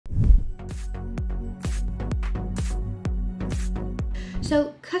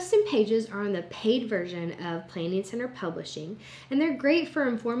So custom pages are on the paid version of Planning Center Publishing, and they're great for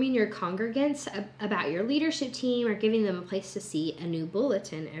informing your congregants about your leadership team or giving them a place to see a new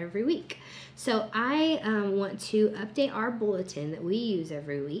bulletin every week. So I want to update our bulletin that we use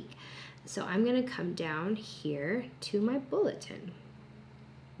every week. So I'm going to come down here to my bulletin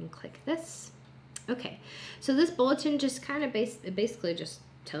and click this. Okay, so this bulletin just kind of basically just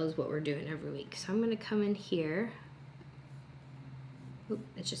tells what we're doing every week. So I'm going to come in here. Oop,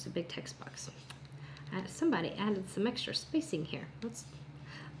 it's just a big text box. Somebody added some extra spacing here.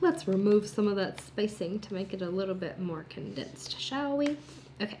 Let's remove some of that spacing to make it a little bit more condensed, shall we?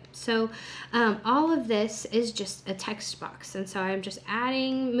 Okay, so all of this is just a text box, and so I'm just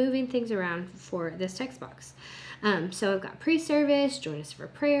moving things around for this text box. So I've got pre-service, join us for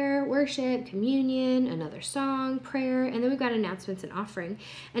prayer, worship, communion, another song, prayer, and then we've got announcements and offering.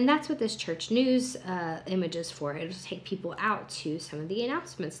 And that's what this church news image is for. It'll take people out to some of the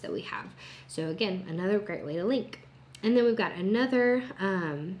announcements that we have. So again, another great way to link. And then we've got another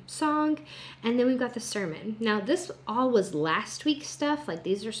song, and then we've got the sermon. Now, this all was last week's stuff. Like,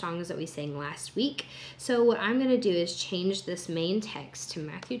 these are songs that we sang last week. So what I'm going to do is change this main text to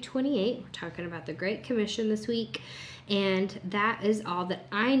Matthew 28. We're talking about the Great Commission this week, and that is all that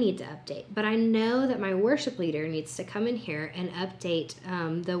I need to update. But I know that my worship leader needs to come in here and update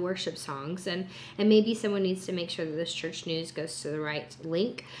the worship songs, and maybe someone needs to make sure that this church news goes to the right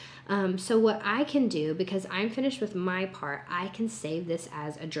link. So what I can do, because I'm finished with my part, I can save this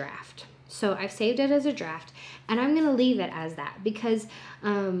as a draft. So I've saved it as a draft, and I'm going to leave it as that because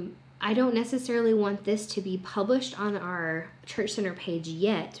I don't necessarily want this to be published on our Church Center page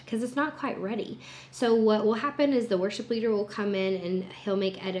yet because it's not quite ready. So what will happen is the worship leader will come in and he'll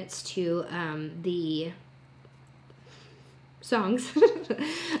make edits to the songs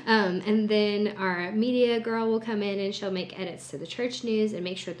and then our media girl will come in and she'll make edits to the church news and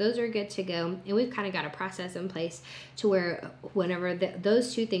make sure those are good to go. And we've kind of got a process in place to where whenever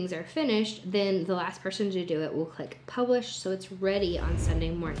those two things are finished, then the last person to do it will click publish, so it's ready on Sunday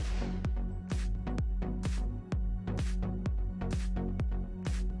morning.